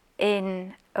relate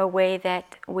in a way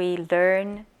that we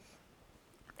learn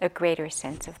a greater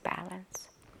sense of balance.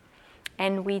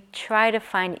 And we try to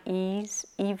find ease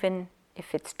even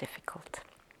if it's difficult.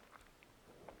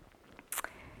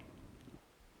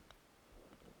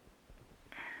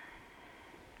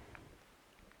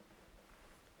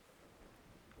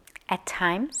 At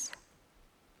times,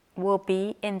 we'll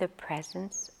be in the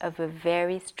presence of a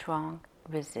very strong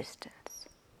resistance.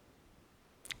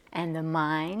 And the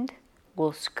mind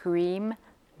will scream,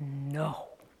 no.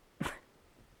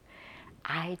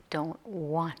 I don't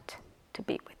want to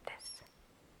be with this.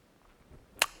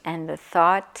 And the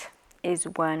thought is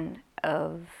one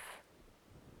of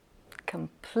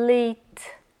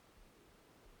complete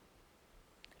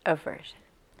aversion.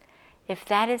 If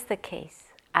that is the case,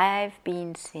 I've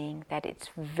been seeing that it's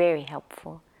very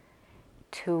helpful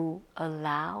to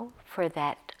allow for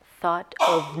that thought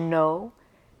of no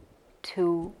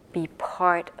to be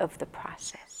part of the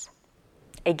process.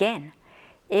 Again,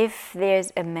 if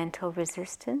there's a mental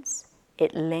resistance,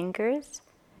 it lingers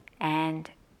and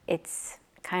it's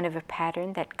kind of a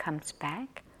pattern that comes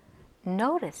back,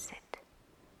 notice it.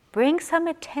 Bring some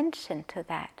attention to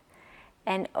that.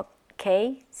 And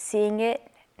seeing it,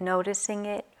 noticing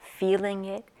it, feeling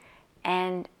it,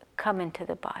 and come into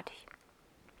the body.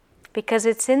 Because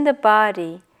it's in the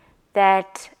body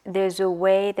that there's a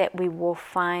way that we will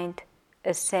find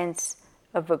a sense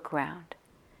of a ground.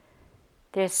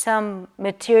 There's some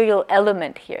material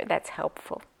element here that's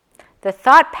helpful. The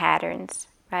thought patterns,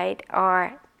 right,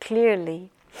 are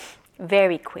clearly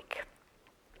very quick.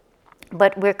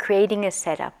 But we're creating a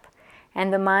setup,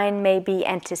 and the mind may be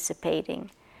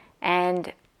anticipating.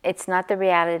 And it's not the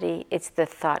reality, it's the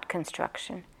thought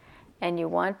construction. And you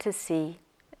want to see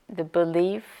the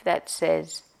belief that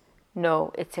says,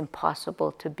 no, it's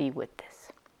impossible to be with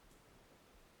this.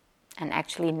 And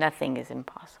actually nothing is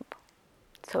impossible.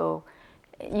 So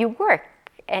you work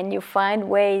and you find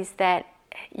ways that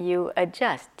you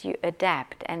adjust, you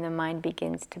adapt, and the mind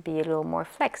begins to be a little more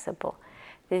flexible.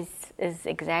 This is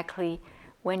exactly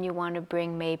when you want to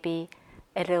bring maybe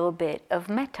a little bit of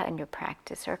metta in your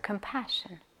practice or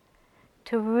compassion,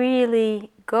 to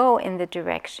really go in the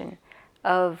direction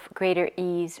of greater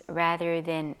ease rather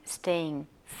than staying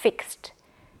fixed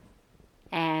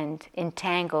and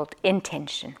entangled in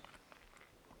tension.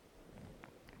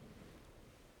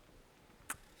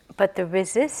 But the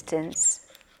resistance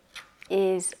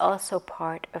is also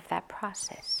part of that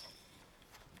process.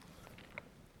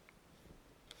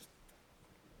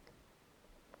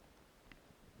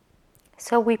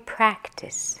 So we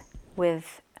practice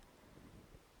with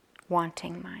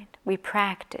wanting mind. We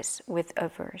practice with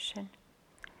aversion.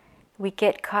 We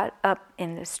get caught up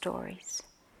in the stories.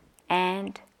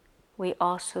 And we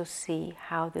also see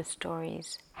how the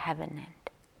stories have an end.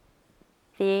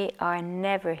 They are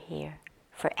never here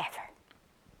forever.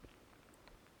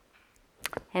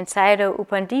 And Sayadaw U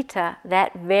Pandita,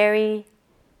 that very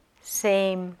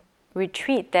same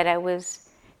retreat that I was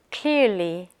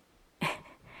clearly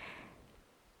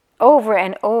over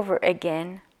and over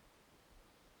again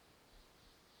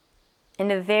in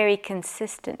a very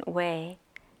consistent way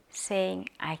saying,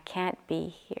 I can't be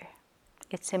here.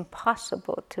 It's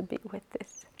impossible to be with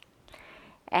this.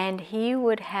 And he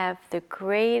would have the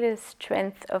greatest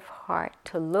strength of heart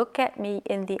to look at me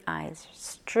in the eyes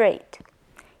straight.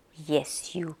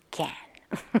 Yes, you can.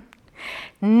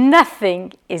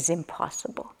 Nothing is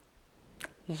impossible.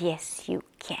 Yes, you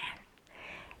can.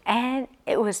 And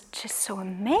it was just so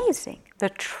amazing, the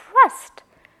trust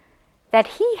that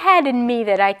he had in me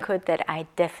that I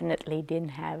definitely didn't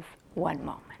have one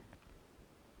moment.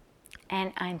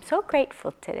 And I'm so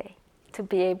grateful today to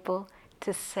be able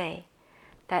to say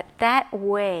that that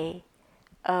way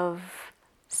of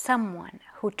someone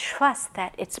who trusts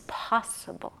that it's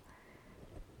possible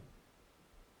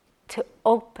to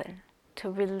open, to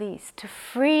release, to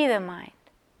free the mind,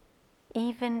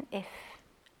 even if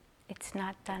it's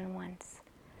not done once,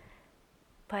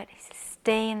 but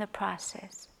stay in the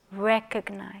process,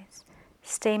 recognize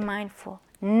Stay mindful.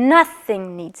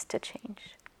 Nothing needs to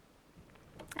change.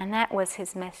 And that was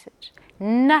his message.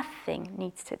 Nothing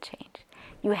needs to change.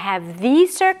 You have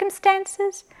these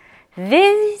circumstances,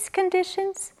 these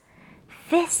conditions.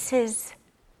 This is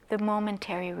the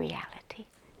momentary reality.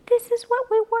 This is what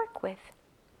we work with.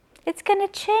 It's going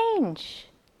to change.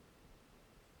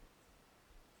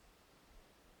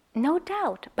 No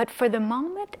doubt. But for the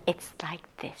moment, it's like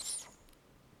this.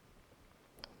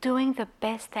 Doing the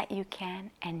best that you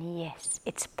can, and yes,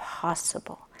 it's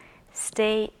possible.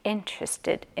 Stay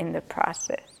interested in the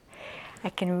process. I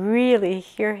can really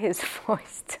hear his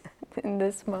voice in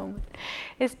this moment.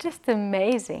 It's just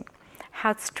amazing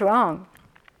how strong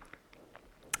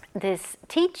this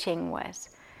teaching was.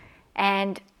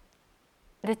 And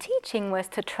the teaching was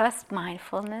to trust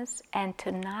mindfulness and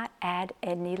to not add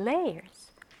any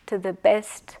layers to the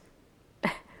best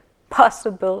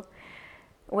possible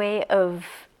way of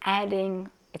adding,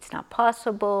 it's not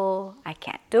possible, I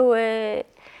can't do it,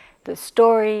 the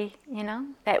story,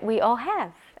 that we all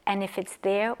have. And if it's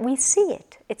there, we see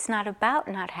it. It's not about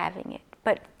not having it,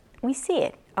 but we see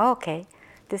it. Oh, okay,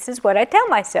 this is what I tell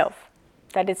myself,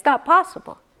 that it's not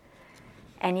possible.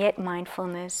 And yet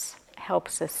mindfulness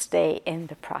helps us stay in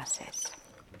the process.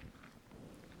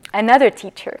 Another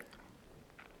teacher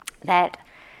that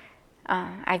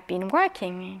I've been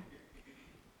working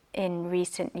in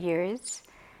recent years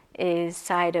is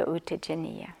Sayadaw U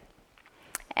Tejaniya.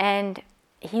 And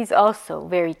he's also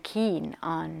very keen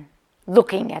on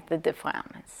looking at the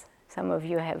defilements. Some of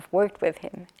you have worked with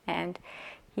him. And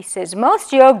he says,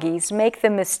 most yogis make the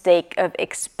mistake of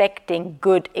expecting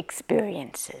good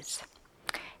experiences.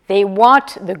 They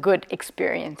want the good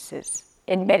experiences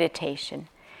in meditation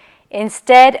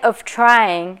instead of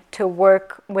trying to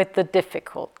work with the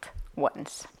difficult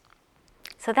ones.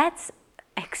 So that's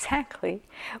exactly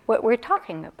what we're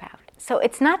talking about. So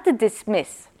it's not to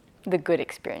dismiss the good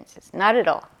experiences, not at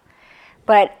all.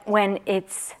 But when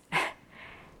it's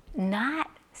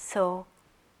not so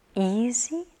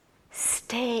easy,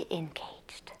 stay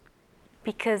engaged.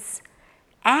 Because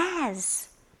as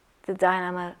the Dalai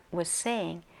Lama was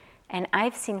saying, and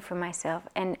I've seen for myself,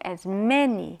 and as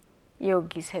many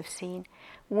yogis have seen,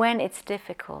 when it's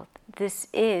difficult, this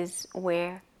is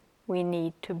where we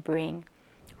need to bring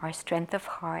our strength of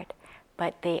heart,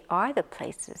 but they are the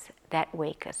places that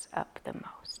wake us up the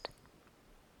most.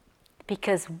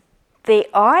 Because they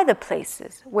are the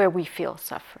places where we feel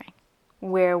suffering,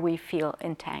 where we feel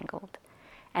entangled.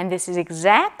 And this is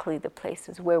exactly the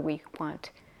places where we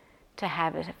want to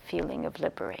have a feeling of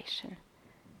liberation.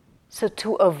 So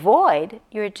to avoid,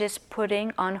 you're just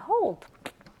putting on hold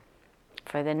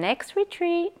for the next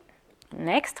retreat,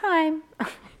 next time.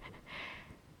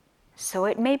 So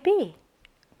it may be.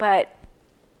 But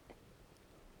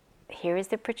here is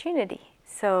the opportunity.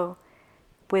 So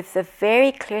with a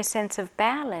very clear sense of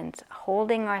balance,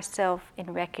 holding ourselves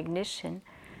in recognition,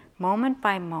 moment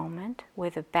by moment,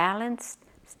 with a balanced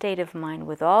state of mind,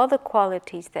 with all the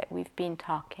qualities that we've been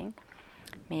talking,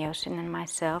 Myoshin and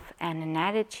myself, and an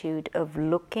attitude of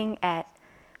looking at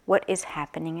what is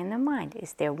happening in the mind.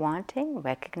 Is there wanting?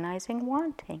 Recognizing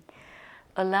wanting.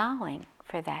 Allowing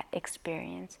for that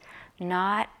experience.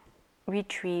 Not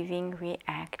retrieving,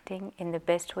 reacting in the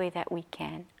best way that we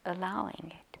can,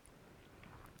 allowing it.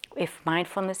 If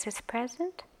mindfulness is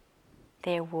present,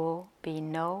 there will be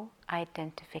no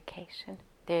identification.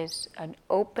 There's an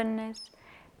openness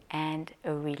and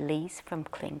a release from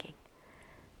clinging.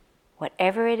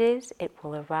 Whatever it is, it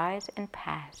will arise and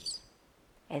pass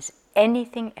as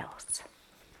anything else.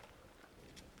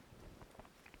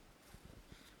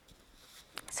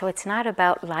 So it's not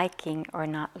about liking or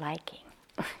not liking.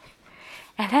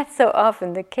 And that's so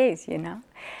often the case,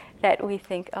 that we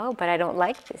think, oh, but I don't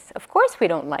like this. Of course we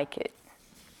don't like it.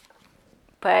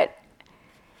 But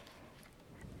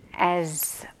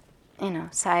as,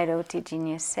 Sayadaw U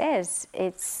Tejaniya says,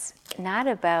 it's not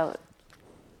about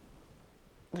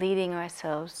leading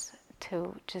ourselves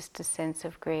to just a sense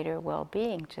of greater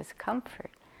well-being, just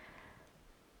comfort.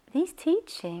 These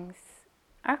teachings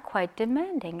are quite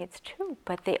demanding, it's true,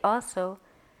 but they also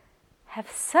have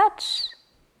such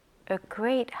a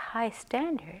great high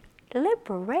standard.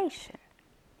 Liberation.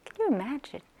 Can you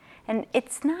imagine? And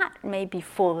it's not maybe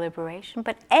full liberation,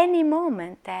 but any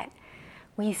moment that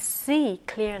we see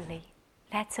clearly,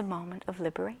 that's a moment of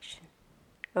liberation,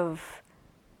 of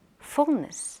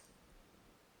fullness,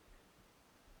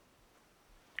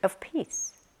 of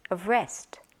peace, of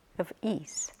rest, of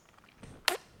ease.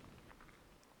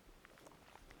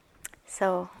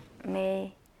 So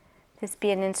may this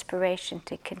be an inspiration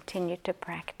to continue to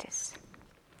practice.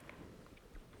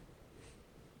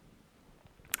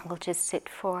 We'll just sit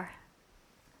for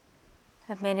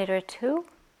a minute or two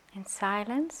in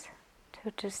silence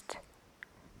to just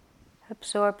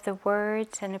absorb the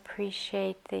words and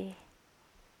appreciate the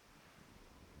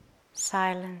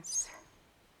silence.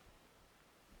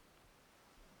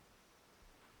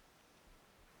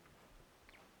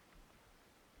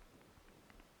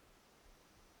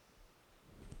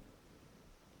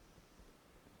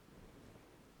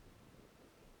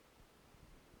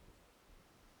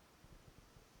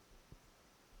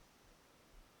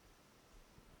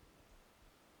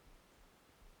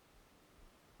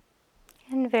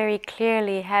 And very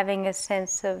clearly having a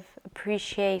sense of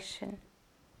appreciation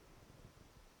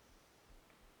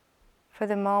for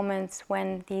the moments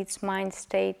when these mind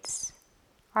states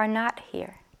are not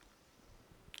here.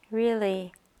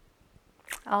 Really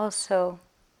also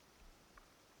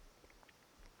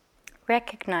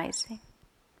recognizing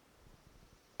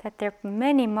that there are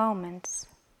many moments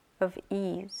of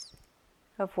ease,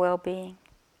 of well-being,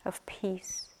 of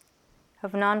peace,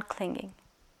 of non-clinging.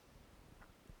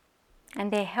 And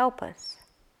they help us.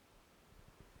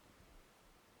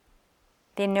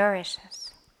 They nourish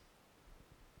us.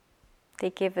 They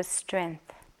give us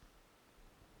strength.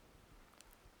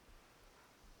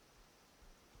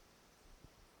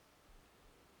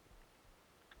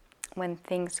 When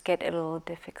things get a little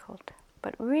difficult.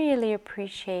 But really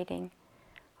appreciating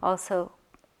also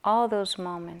all those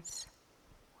moments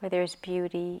where there's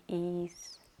beauty,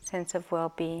 ease, sense of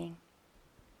well-being.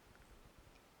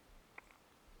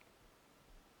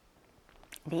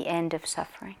 The end of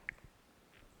suffering.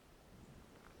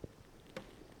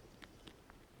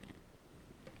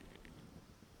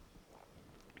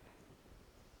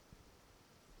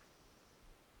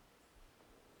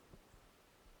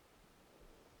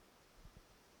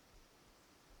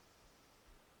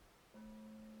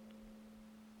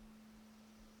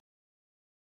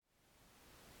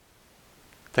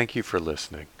 Thank you for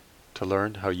listening. To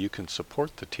learn how you can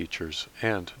support the teachers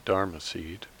and Dharma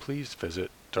Seed, please visit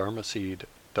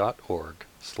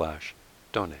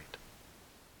dharmaseed.org/donate.